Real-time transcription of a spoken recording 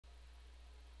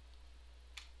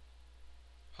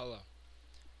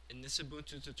In this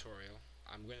Ubuntu tutorial,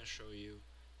 I'm going to show you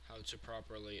how to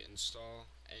properly install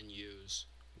and use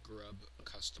Grub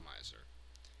Customizer,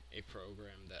 a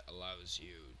program that allows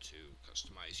you to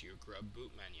customize your Grub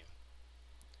boot menu.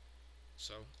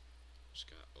 So, I'm just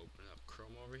going to open up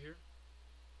Chrome over here,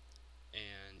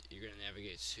 and you're going to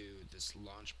navigate to this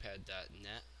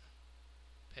launchpad.net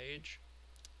page.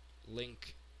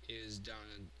 Link is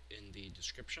down in the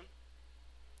description.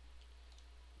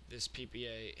 This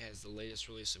PPA has the latest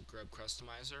release of Grub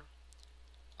Customizer.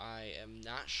 I am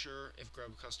not sure if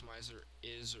Grub Customizer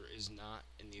is or is not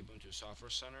in the Ubuntu Software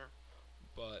Center,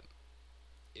 but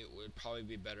it would probably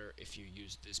be better if you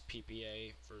use this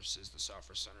PPA versus the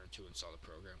Software Center to install the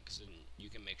program, because then you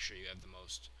can make sure you have the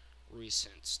most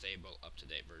recent, stable,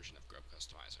 up-to-date version of Grub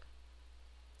Customizer.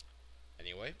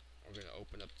 Anyway, we're going to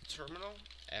open up the terminal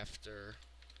after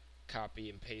copy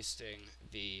and pasting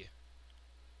the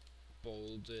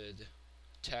bolded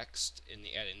text in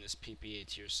the adding this PPA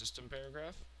to your system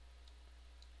paragraph.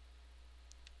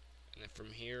 And then from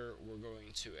here, we're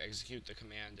going to execute the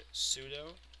command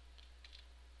sudo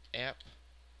app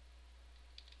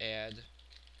add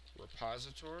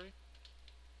repository,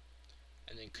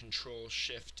 and then Control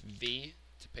Shift V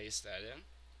to paste that in.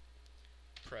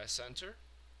 Press enter,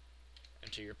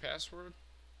 enter your password,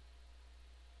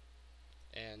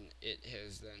 and it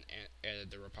has then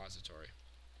added the repository.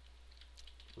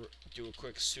 Do a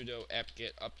quick sudo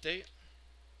apt-get update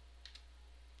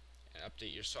and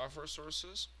update your software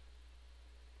sources.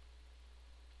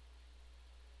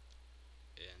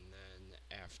 And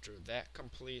then after that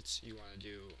completes, you want to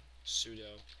do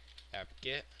sudo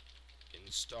apt-get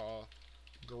install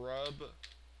grub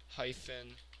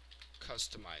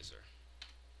customizer,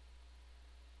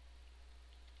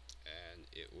 and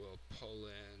it will pull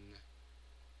in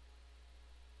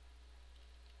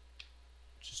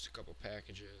just a couple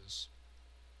packages,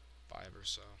 5 or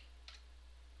so.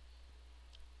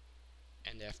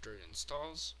 And after it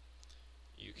installs,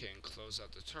 you can close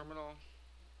out the terminal,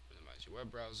 minimize your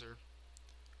web browser,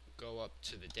 go up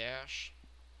to the dash,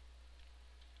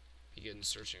 begin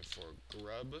searching for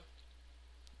Grub,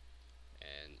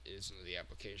 and it is under the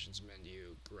Applications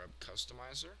menu, Grub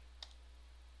Customizer.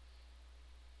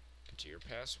 Enter your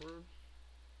password.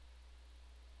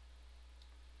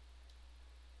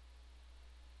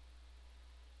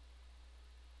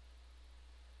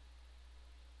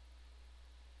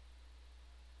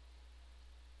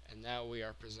 And now we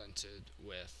are presented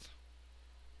with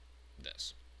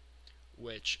this,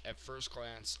 which at first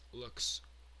glance looks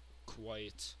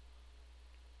quite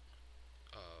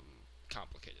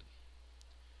complicated.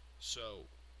 So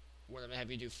what I'm going to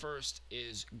have you do first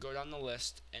is go down the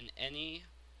list, and any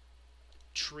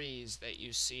trees that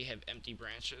you see have empty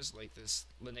branches, like this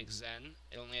Linux Zen,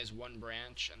 it only has one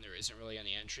branch and there isn't really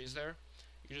any entries there.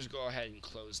 You can just go ahead and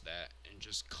close that and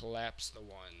just collapse the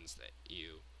ones that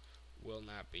you will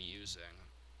not be using,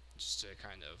 just to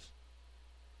kind of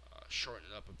shorten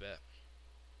it up a bit.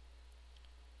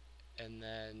 And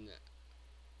then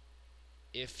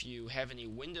if you have any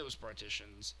Windows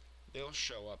partitions, they'll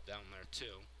show up down there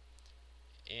too,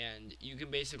 and you can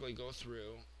basically go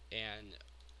through and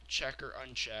check or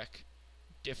uncheck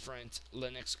different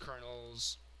Linux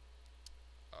kernels,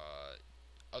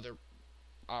 other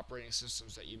operating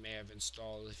systems that you may have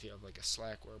installed if you have like a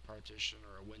Slackware partition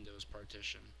or a Windows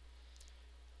partition.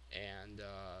 And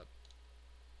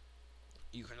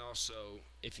you can also,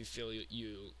 if you feel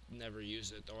you never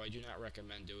use it, though I do not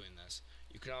recommend doing this,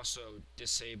 you can also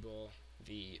disable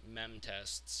the mem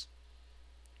tests.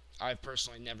 I've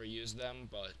personally never used them,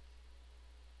 but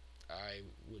I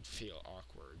would feel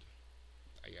awkward,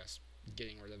 I guess,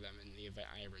 getting rid of them in the event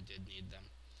I ever did need them.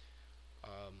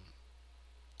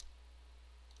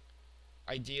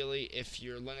 Ideally, if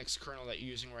your Linux kernel that you're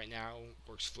using right now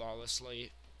works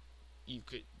flawlessly, you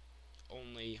could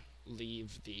only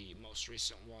leave the most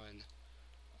recent one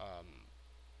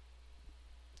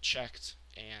checked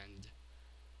and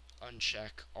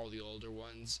uncheck all the older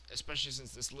ones, especially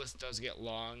since this list does get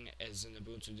long as an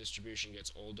Ubuntu distribution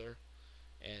gets older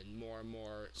and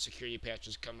more security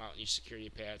patches come out, and each security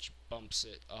patch bumps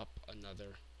it up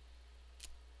another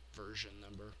version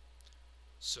number.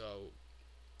 So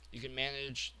you can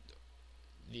manage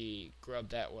the Grub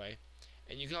that way,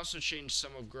 and you can also change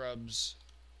some of Grub's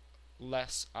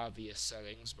less obvious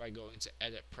settings by going to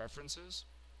Edit Preferences,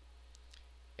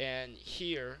 and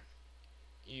here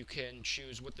you can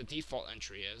choose what the default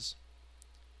entry is,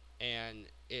 and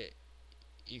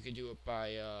you can do it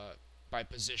by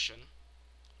position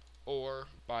or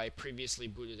by previously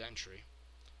booted entry.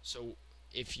 So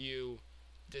if you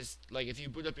this, like if you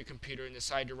boot up your computer and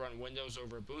decide to run Windows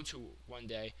over Ubuntu one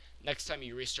day, next time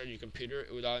you restart your computer,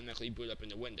 it would automatically boot up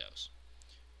into Windows.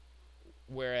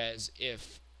 Whereas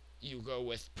if you go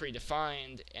with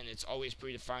predefined and it's always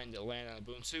predefined to land on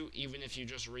Ubuntu, even if you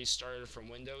just restarted from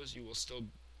Windows, it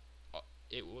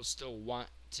will still want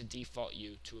to default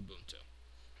you to Ubuntu.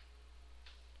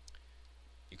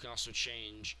 You can also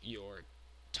change your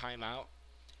timeout.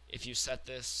 If you set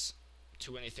this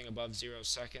to anything above 0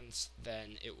 seconds,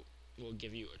 then it will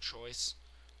give you a choice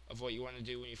of what you want to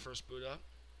do when you first boot up,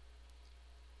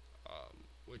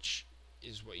 which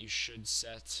is what you should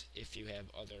set if you have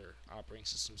other operating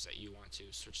systems that you want to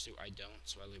switch to. I don't,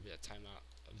 so I leave it at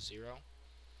timeout of 0.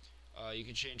 You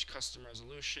can change custom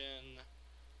resolution,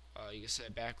 you can set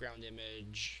a background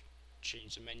image,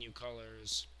 change the menu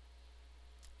colors,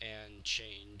 and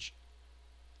change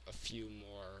a few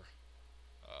more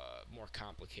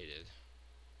complicated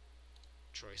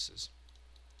choices.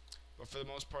 But for the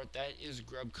most part, that is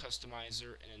Grub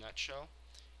Customizer in a nutshell.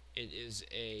 It is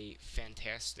a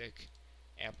fantastic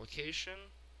application.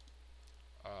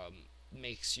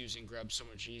 Makes using Grub so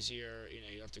much easier.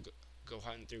 You have to go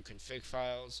hunting through config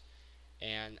files,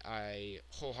 and I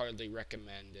wholeheartedly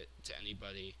recommend it to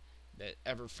anybody that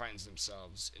ever finds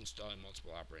themselves installing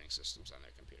multiple operating systems on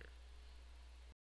their computer.